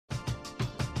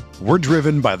We're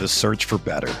driven by the search for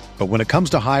better. But when it comes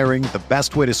to hiring, the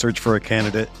best way to search for a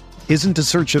candidate isn't to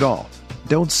search at all.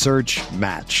 Don't search,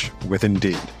 match with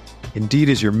Indeed. Indeed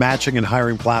is your matching and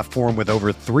hiring platform with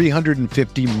over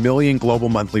 350 million global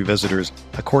monthly visitors,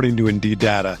 according to Indeed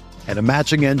data, and a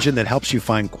matching engine that helps you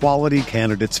find quality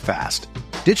candidates fast.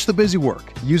 Ditch the busy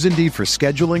work. Use Indeed for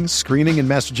scheduling, screening, and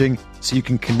messaging so you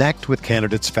can connect with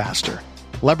candidates faster.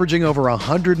 Leveraging over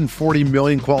 140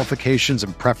 million qualifications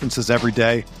and preferences every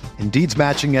day, Indeed's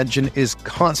matching engine is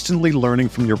constantly learning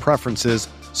from your preferences,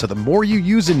 so the more you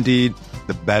use Indeed,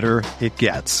 the better it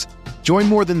gets. Join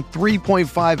more than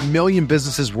 3.5 million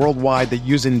businesses worldwide that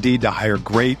use Indeed to hire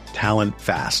great talent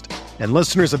fast. And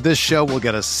listeners of this show will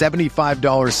get a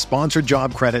 $75 sponsored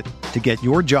job credit to get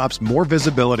your jobs more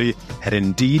visibility at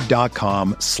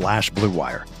Indeed.com/Blue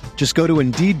Wire. Just go to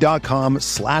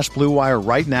Indeed.com/Blue Wire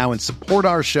right now and support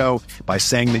our show by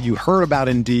saying that you heard about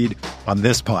Indeed on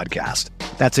this podcast.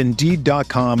 That's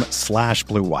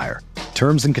Indeed.com/Blue Wire.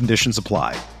 Terms and conditions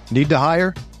apply. Need to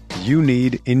hire? You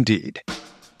need Indeed.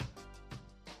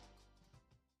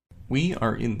 We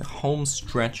are in the home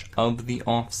stretch of the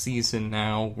offseason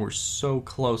now. We're so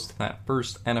close to that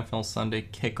first NFL Sunday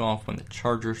kickoff when the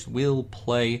Chargers will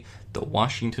play the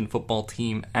Washington football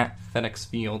team at FedEx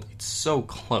Field. It's so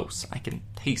close. I can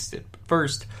taste it. But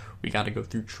first, we got to go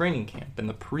through training camp and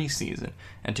the preseason.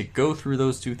 And to go through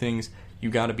those two things, you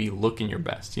got to be looking your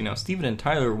best. You know, Steven and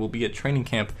Tyler will be at training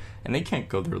camp, and they can't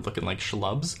go there looking like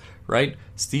schlubs, right?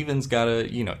 Steven's got to,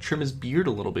 trim his beard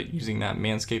a little bit using that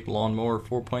Manscaped Lawnmower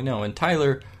 4.0. And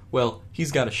Tyler, well,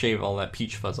 he's got to shave all that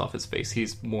peach fuzz off his face.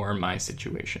 He's more in my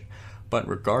situation. But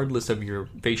regardless of your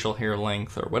facial hair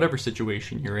length or whatever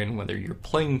situation you're in, whether you're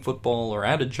playing football or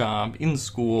at a job, in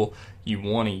school, you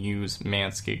want to use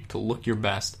Manscaped to look your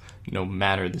best no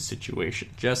matter the situation.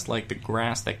 Just like the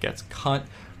grass that gets cut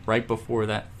right before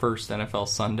that first NFL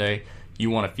Sunday, you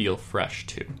want to feel fresh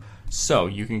too. So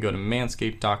you can go to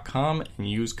manscaped.com and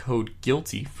use code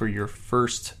GUILTY for your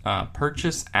first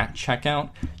purchase at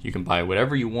checkout. You can buy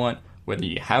whatever you want, whether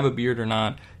you have a beard or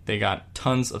not. They got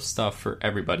tons of stuff for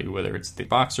everybody, whether it's the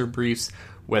boxer briefs,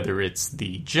 whether it's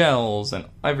the gels and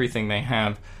everything they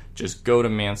have. Just go to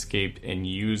Manscaped and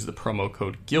use the promo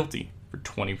code GUILTY for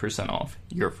 20% off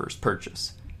your first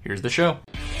purchase. Here's the show.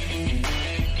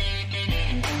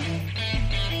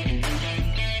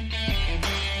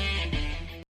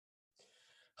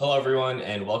 Hello, everyone,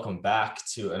 and welcome back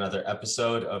to another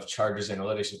episode of Chargers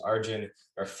Analytics with Arjun.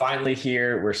 We're finally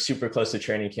here. We're super close to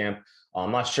training camp.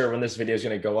 I'm not sure when this video is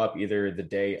going to go up, either the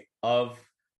day of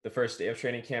the first day of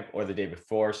training camp or the day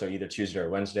before, so either Tuesday or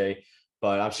Wednesday.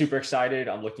 But I'm super excited.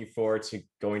 I'm looking forward to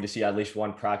going to see at least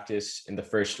one practice in the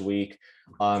first week.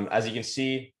 As you can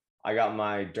see, I got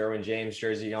my Derwin James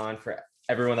jersey on. For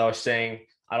everyone that was saying,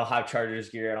 I don't have Chargers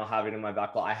gear. I don't have it in my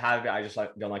back. Well, I have it. I just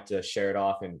don't like to share it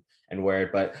off and wear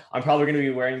it. But I'm probably going to be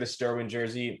wearing this Derwin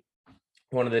jersey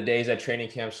one of the days at training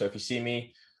camp. So if you see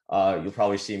me, you'll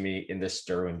probably see me in this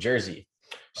Derwin jersey.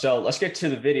 So let's get to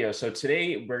the video. So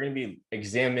today we're going to be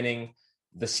examining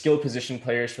the skill position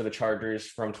players for the Chargers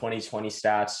from 2020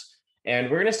 stats. And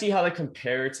we're going to see how they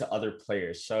compare to other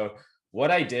players. So what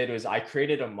I did was I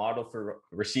created a model for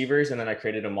receivers, and then I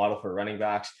created a model for running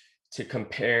backs to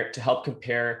help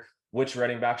compare which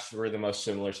running backs were the most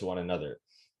similar to one another.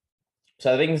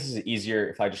 So I think this is easier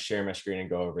if I just share my screen and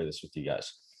go over this with you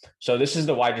guys. So this is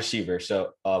the wide receiver.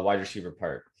 So wide receiver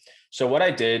part. So what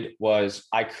I did was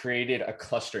I created a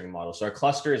clustering model. So a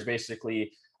cluster is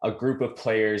basically a group of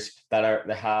players that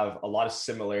have a lot of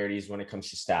similarities when it comes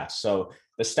to stats. So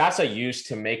the stats I used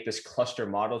to make this cluster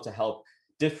model to help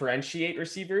differentiate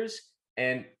receivers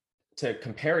and to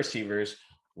compare receivers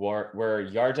were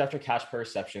yards after catch per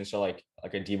reception. So like a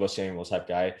Deebo Samuel type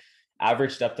guy,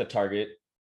 average depth of target.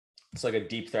 It's like a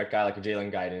deep threat guy, like a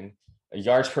Jalen Guyton.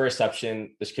 Yards per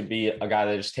reception. This could be a guy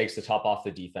that just takes the top off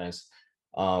the defense,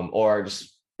 or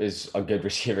just is a good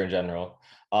receiver in general.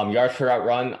 Yards per route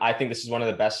run. I think this is one of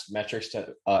the best metrics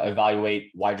to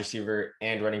evaluate wide receiver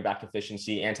and running back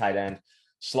efficiency and tight end.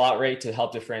 Slot rate to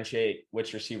help differentiate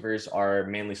which receivers are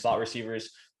mainly slot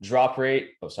receivers. Drop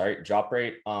rate.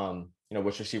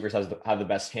 Which receivers have the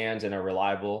best hands and are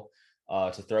reliable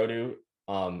to throw to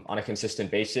on a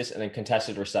consistent basis. And then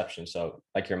contested reception. So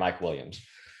like your Mike Williams,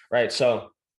 right? So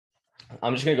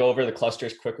I'm just going to go over the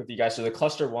clusters quick with you guys. So the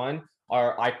cluster one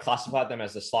I classified them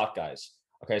as the slot guys.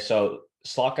 Okay. So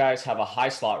slot guys have a high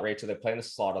slot rate. So they play in the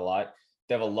slot a lot.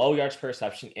 They have a low yards per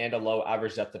reception and a low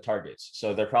average depth of targets.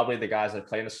 So they're probably the guys that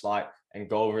play in the slot and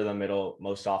go over the middle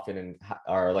most often and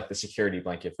are like the security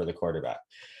blanket for the quarterback.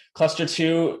 Cluster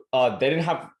two, they didn't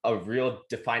have a real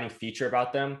defining feature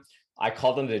about them. I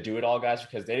called them the do-it-all guys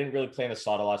because they didn't really play in the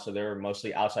slot a lot, so they were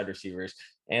mostly outside receivers,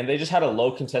 and they just had a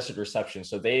low contested reception.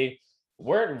 So they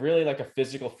weren't really like a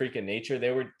physical freak in nature.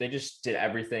 They just did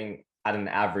everything at an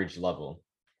average level.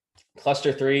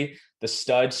 Cluster 3, the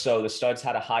studs. So the studs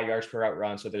had a high yards per route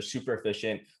run, so they're super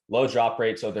efficient, low drop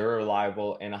rate, so they're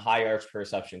reliable, and a high yards per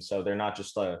reception. So they're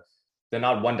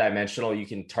not one-dimensional. You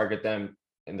can target them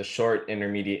in the short,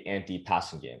 intermediate, and deep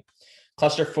passing game.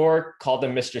 Cluster 4, called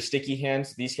them Mr. Sticky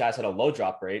Hands. These guys had a low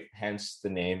drop rate, hence the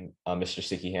name Mr.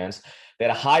 Sticky Hands. They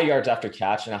had a high yards after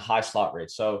catch and a high slot rate.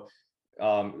 So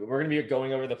we're going to be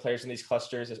going over the players in these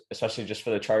clusters, especially just for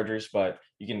the Chargers, but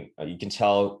you can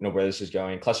tell where this is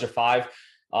going. Cluster 5,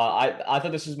 I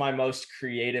thought this was my most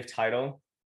creative title.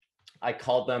 I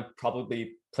called them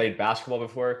probably played basketball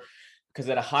before because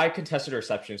they had a high contested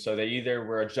reception. So they either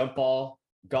were a jump ball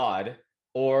god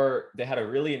or they had a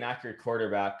really inaccurate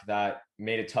quarterback that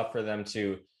made it tough for them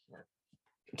to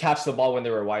catch the ball when they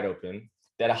were wide open.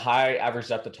 They had a high average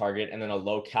depth of target and then a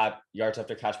low yards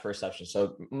after catch per reception.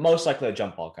 So most likely a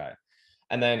jump ball guy.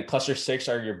 And then cluster 6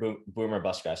 are your boomer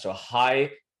bust guys. So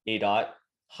high ADOT,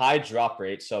 high drop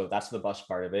rate. So that's the bust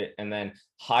part of it. And then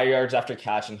high yards after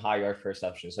catch and high yards per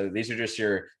reception. So these are just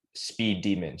your speed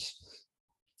demons.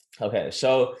 Okay.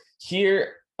 So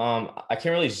here, I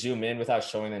can't really zoom in without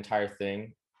showing the entire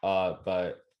thing.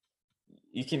 But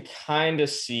you can kind of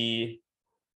see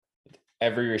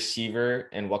every receiver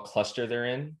and what cluster they're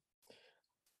in.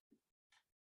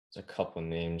 There's a couple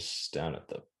names down at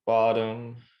the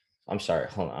bottom. I'm sorry,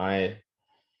 hold on.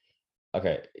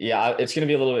 Okay, yeah, it's gonna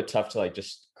be a little bit tough to like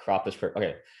just crop this.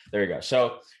 Okay, there you go.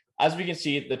 So as we can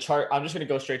see, the chart, I'm just gonna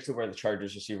go straight to where the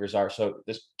Chargers receivers are. So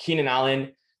this Keenan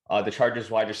Allen, the Chargers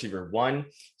wide receiver 1,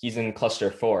 he's in cluster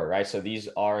 4, right? So these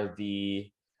are the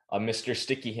Mr.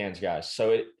 Sticky Hands guys.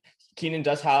 So Keenan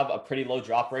does have a pretty low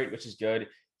drop rate, which is good.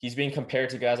 He's being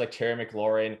compared to guys like Terry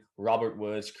McLaurin, Robert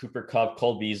Woods, Cooper Kupp,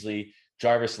 Cole Beasley,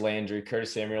 Jarvis Landry,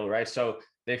 Curtis Samuel, right? So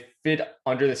they fit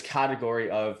under this category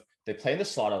of they play in the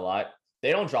slot a lot,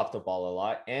 they don't drop the ball a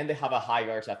lot, and they have a high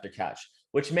yards after catch,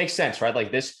 which makes sense, right?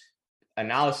 Like this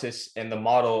analysis and the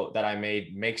model that I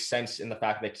made makes sense in the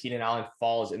fact that Keenan Allen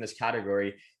falls in this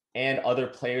category and other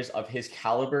players of his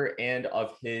caliber and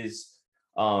of his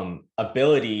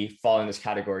ability fall in this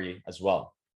category as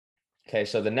well. Okay,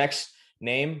 so the next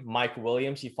name, Mike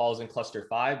Williams, he falls in cluster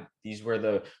 5. These were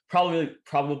the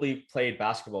probably played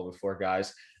basketball before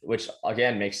guys, which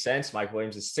again makes sense. Mike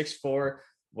Williams is 6'4",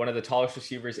 one of the tallest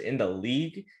receivers in the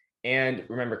league. And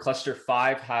remember, cluster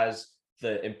 5 has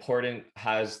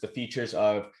the features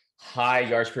of high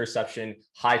yards per reception,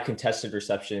 high contested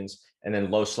receptions, and then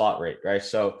low slot rate, right?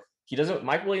 So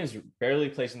Mike Williams barely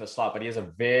plays in the slot, but he has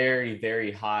a very,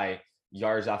 very high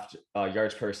yards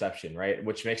per reception, right?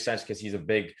 Which makes sense because he's a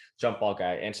big jump ball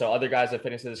guy. And so other guys that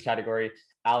fit into this category,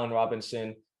 Allen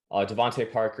Robinson,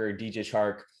 Devontae Parker, DJ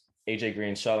Chark, AJ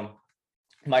Green, so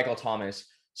Michael Thomas.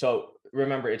 So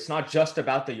remember, it's not just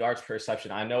about the yards per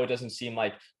reception. I know it doesn't seem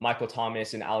like Michael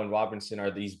Thomas and Allen Robinson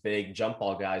are these big jump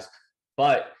ball guys,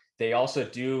 but they also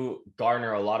do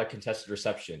garner a lot of contested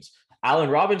receptions.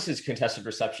 Allen Robinson's contested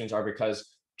receptions are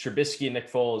because Trubisky and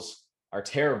Nick Foles are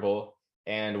terrible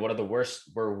and one of the worst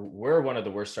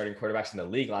starting quarterbacks in the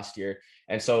league last year.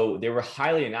 And so they were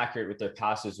highly inaccurate with their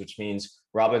passes, which means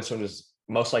Robinson was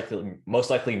most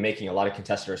likely making a lot of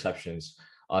contested receptions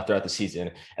throughout the season.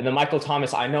 And then Michael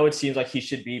Thomas, I know it seems like he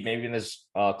should be maybe in this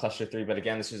cluster 3, but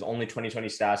again, this is only 2020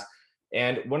 stats.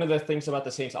 And one of the things about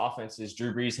the Saints offense is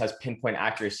Drew Brees has pinpoint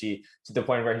accuracy to the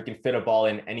point where he can fit a ball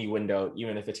in any window,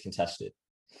 even if it's contested,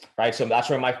 right? So that's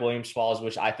where Mike Williams falls,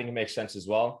 which I think makes sense as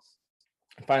well.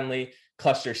 And finally,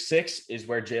 cluster 6 is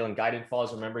where Jalen Guyton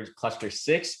falls. Remember, cluster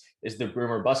 6 is the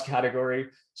boomer bust category.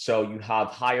 So you have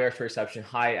high yards per reception,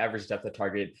 high average depth of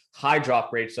target, high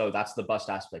drop rate. So that's the bust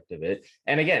aspect of it.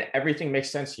 And again, everything makes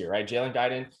sense here, right? Jalen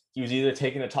Guyton, he was either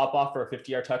taking the top off for a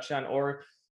 50-yard touchdown or,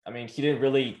 I mean, he didn't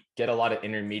really get a lot of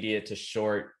intermediate to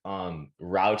short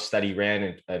routes that he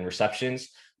ran and receptions,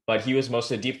 but he was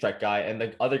mostly a deep threat guy. And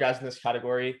the other guys in this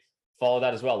category follow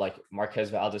that as well, like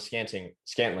Marquez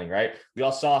Valdes-Scantling, right? We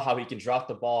all saw how he can drop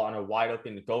the ball on a wide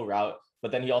open go route,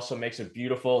 but then he also makes a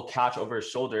beautiful catch over his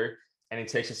shoulder and he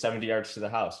takes it 70 yards to the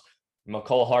house.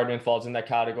 McCole Hardman falls in that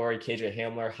category. KJ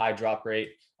Hamler, high drop rate.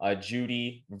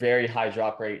 Judy, very high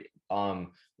drop rate.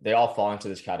 They all fall into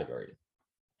this category.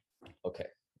 Okay.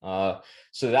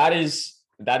 So that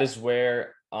is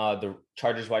where the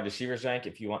Chargers wide receivers rank.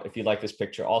 If you like this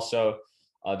picture also,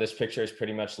 this picture is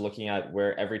pretty much looking at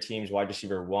where every team's wide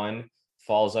receiver 1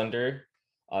 falls under.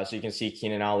 So you can see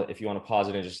Keenan Allen, if you want to pause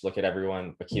it and just look at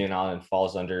everyone, but Keenan Allen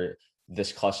falls under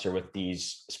this cluster with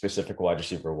these specific wide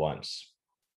receiver 1s.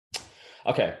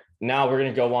 Okay, now we're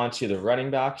going to go on to the running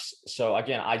backs. So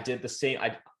again, I did the same.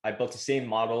 I built the same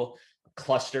model,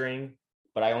 clustering,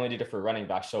 but I only did it for running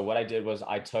backs. So what I did was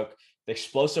I took the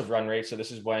explosive run rate. So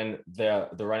this is when the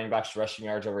running back's rushing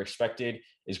yards over expected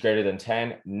is greater than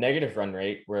 10. Negative run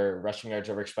rate, where rushing yards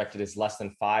over expected is less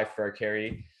than 5 for a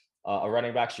carry. A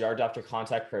running back's yards after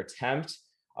contact per attempt.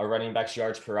 A running back's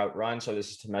yards per route run. So this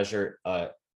is to measure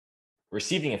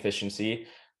receiving efficiency.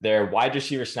 Their wide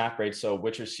receiver snap rate, so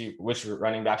which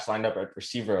running backs lined up at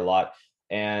receiver a lot,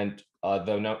 and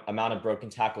the amount of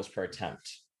broken tackles per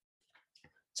attempt.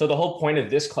 So the whole point of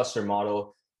this cluster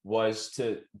model was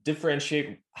to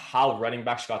differentiate how running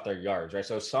backs got their yards, right?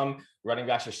 So some running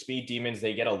backs are speed demons.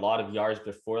 They get a lot of yards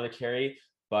before the carry,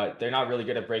 but they're not really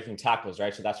good at breaking tackles,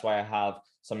 right? So that's why I have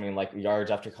something like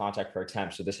yards after contact per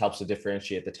attempt. So this helps to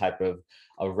differentiate the type of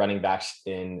running backs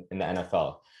in the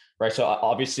NFL. Right. So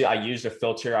obviously I used a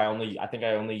filter. I think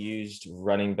I only used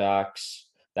running backs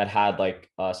that had like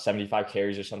 75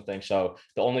 carries or something. So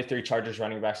the only 3 Chargers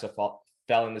running backs that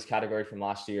fell in this category from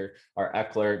last year are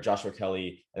Ekeler, Joshua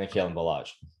Kelly, and then Kalen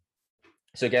Ballage.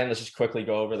 So again, let's just quickly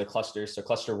go over the clusters. So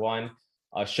cluster 1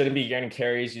 shouldn't be getting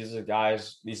carries. These are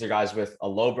guys with a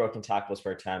low broken tackles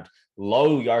per attempt,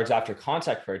 low yards after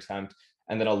contact per attempt,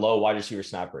 and then a low wide receiver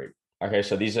snap rate. Okay,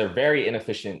 so these are very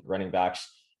inefficient running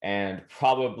backs and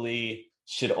probably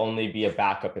should only be a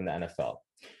backup in the NFL.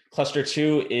 Cluster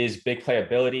 2 is big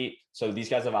playability. So these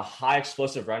guys have a high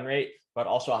explosive run rate, but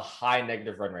also a high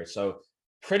negative run rate. So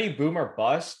pretty boom or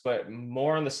bust, but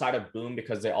more on the side of boom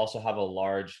because they also have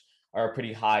a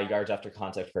pretty high yards after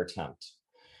contact per attempt.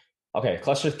 Okay,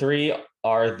 cluster 3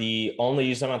 are the only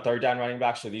use them on third down running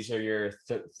backs. So these are your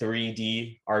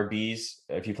 3D RBs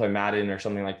if you play Madden or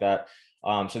something like that.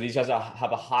 So these guys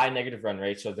have a high negative run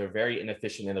rate, so they're very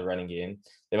inefficient in the running game.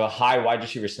 They have a high wide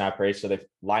receiver snap rate, so they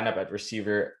line up at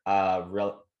receiver at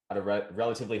a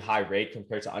relatively high rate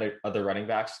compared to other running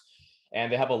backs.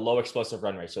 And they have a low explosive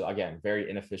run rate. So again, very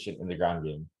inefficient in the ground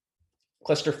game.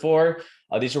 Cluster 4,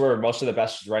 these are where most of the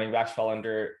best running backs fell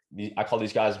under. I call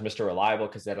these guys Mr. Reliable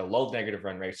because they had a low negative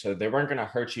run rate. So they weren't going to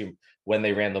hurt you when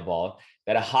they ran the ball.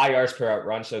 They had a high yards per out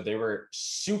run. So they were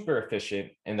super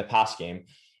efficient in the pass game.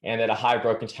 And at a high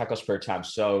broken tackles per attempt.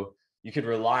 So you could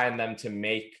rely on them to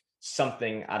make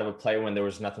something out of a play when there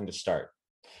was nothing to start.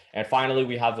 And finally,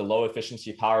 we have the low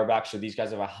efficiency power back. So these guys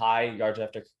have a high yards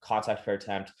after contact per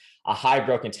attempt, a high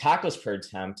broken tackles per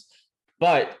attempt,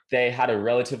 but they had a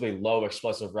relatively low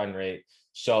explosive run rate.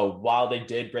 So while they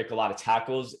did break a lot of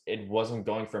tackles, it wasn't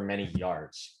going for many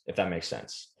yards, if that makes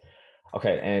sense.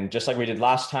 Okay, and just like we did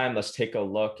last time, let's take a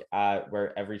look at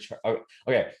where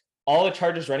okay. All the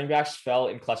Chargers running backs fell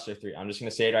in cluster 3. I'm just going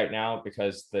to say it right now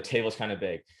because the table is kind of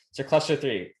big. So cluster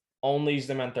 3, only use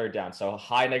them on third down. So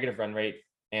high negative run rate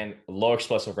and low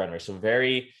explosive run rate. So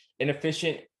very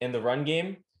inefficient in the run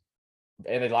game,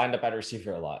 and they lined up at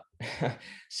receiver a lot.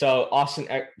 So Austin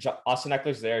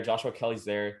Ekeler's there, Joshua Kelly's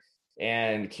there,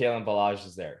 and Kalen Ballage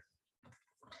is there.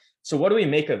 So what do we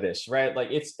make of this, right? Like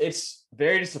it's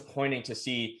very disappointing to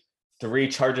see 3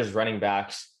 Chargers running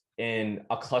backs in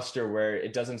a cluster where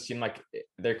it doesn't seem like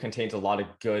there contains a lot of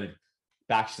good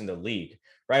backs in the league,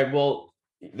 right? Well,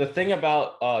 the thing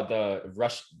about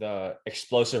the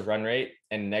explosive run rate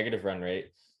and negative run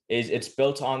rate is it's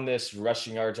built on this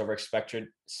rushing yards over expected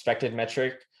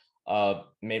metric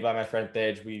made by my friend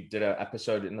Thage. We did an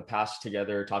episode in the past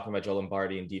together talking about Joe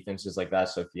Lombardi and defenses like that.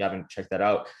 So if you haven't checked that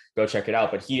out, go check it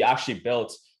out. But he actually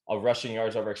built a rushing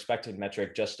yards over expected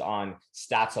metric just on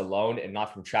stats alone and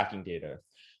not from tracking data.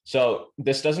 So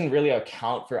this doesn't really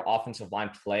account for offensive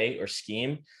line play or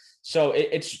scheme. So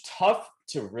it's tough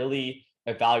to really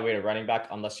evaluate a running back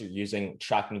unless you're using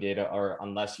tracking data or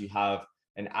unless you have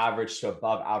an average to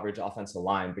above average offensive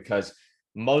line, because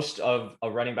most of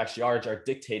a running back's yards are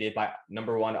dictated by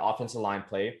number 1, offensive line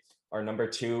play, or number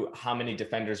 2, how many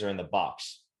defenders are in the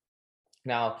box.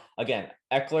 Now, again,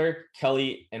 Ekeler,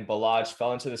 Kelly, and Ballage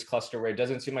fell into this cluster where it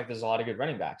doesn't seem like there's a lot of good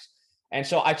running backs. And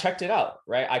so I checked it out,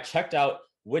 right? I checked out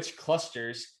which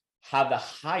clusters have the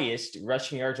highest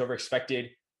rushing yards over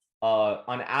expected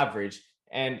on average.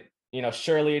 And,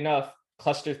 surely enough,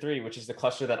 cluster 3, which is the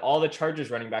cluster that all the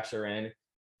Chargers running backs are in,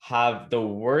 have the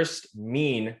worst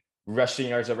mean rushing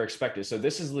yards over expected. So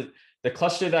this is the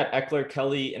cluster that Ekeler,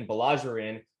 Kelly, and Ballage were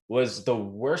in was the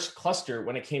worst cluster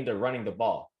when it came to running the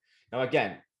ball. Now,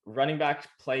 again, running back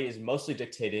play is mostly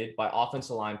dictated by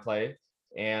offensive line play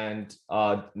and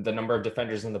the number of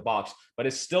defenders in the box. But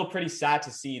it's still pretty sad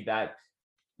to see that,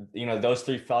 those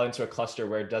 3 fell into a cluster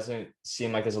where it doesn't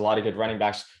seem like there's a lot of good running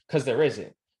backs, because there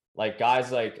isn't. Like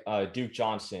guys like Duke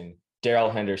Johnson, Darrell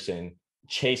Henderson,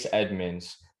 Chase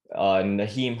Edmonds,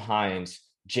 Naheem Hines,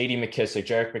 JD McKissic,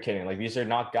 Jerick McKinnon. Like, these are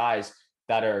not guys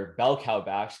that are bell cow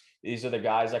backs. These are the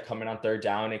guys that come in on third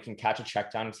down and can catch a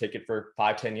check down and take it for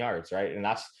 5-10 yards, right? And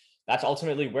that's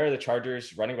ultimately where the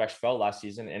Chargers running backs fell last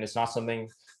season. And it's not something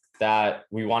that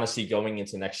we want to see going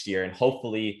into next year. And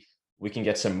hopefully we can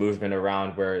get some movement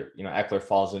around where, you know, Ekeler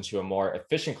falls into a more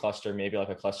efficient cluster, maybe like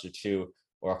a cluster 2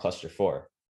 or a cluster 4.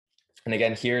 And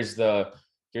again, here's the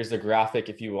graphic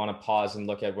if you want to pause and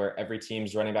look at where every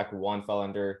team's running back 1 fell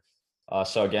under.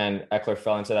 So again, Ekeler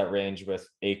fell into that range with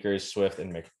Akers, Swift,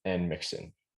 and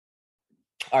Mixon.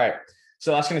 All right,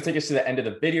 so that's going to take us to the end of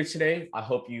the video today. I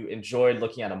hope you enjoyed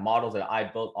looking at a model that I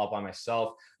built all by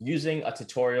myself using a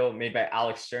tutorial made by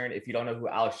Alex Stern. If you don't know who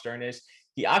Alex Stern is,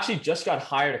 he actually just got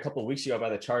hired a couple of weeks ago by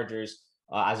the Chargers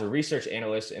as a research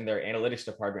analyst in their analytics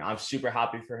department. I'm super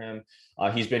happy for him.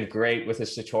 He's been great with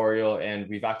his tutorial, and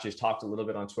we've actually talked a little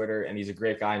bit on Twitter, and he's a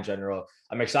great guy in general.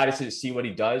 I'm excited to see what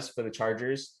he does for the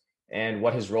Chargers and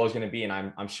what his role is going to be, and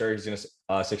I'm sure he's going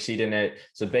to succeed in it.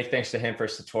 So big thanks to him for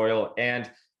his tutorial, and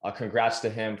congrats to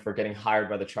him for getting hired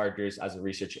by the Chargers as a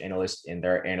research analyst in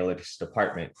their analytics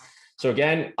department. So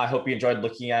again, I hope you enjoyed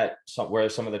looking at where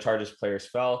some of the Chargers players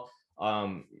fell.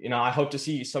 You know, I hope to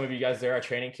see some of you guys there at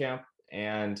training camp,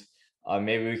 and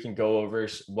maybe we can go over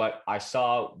what I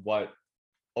saw, what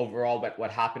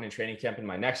happened in training camp in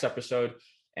my next episode.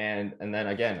 And then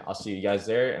again, I'll see you guys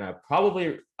there. And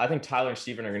I think Tyler and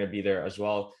Steven are going to be there as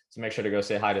well. So make sure to go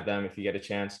say hi to them if you get a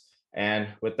chance. And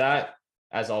with that,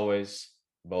 as always,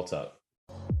 bolt up.